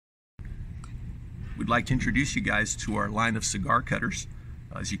We'd like to introduce you guys to our line of cigar cutters.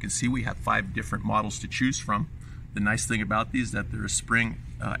 As you can see, we have 5 different models to choose from. The nice thing about these is that they're a spring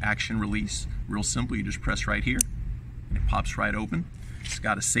action release. Real simple, you just press right here and it pops right open. It's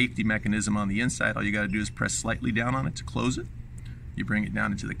got a safety mechanism on the inside. All you got to do is press slightly down on it to close it. You bring it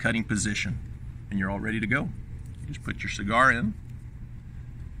down into the cutting position and you're all ready to go. You just put your cigar in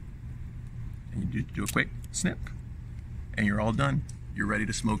and you do a quick snip and you're all done. You're ready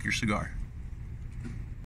to smoke your cigar.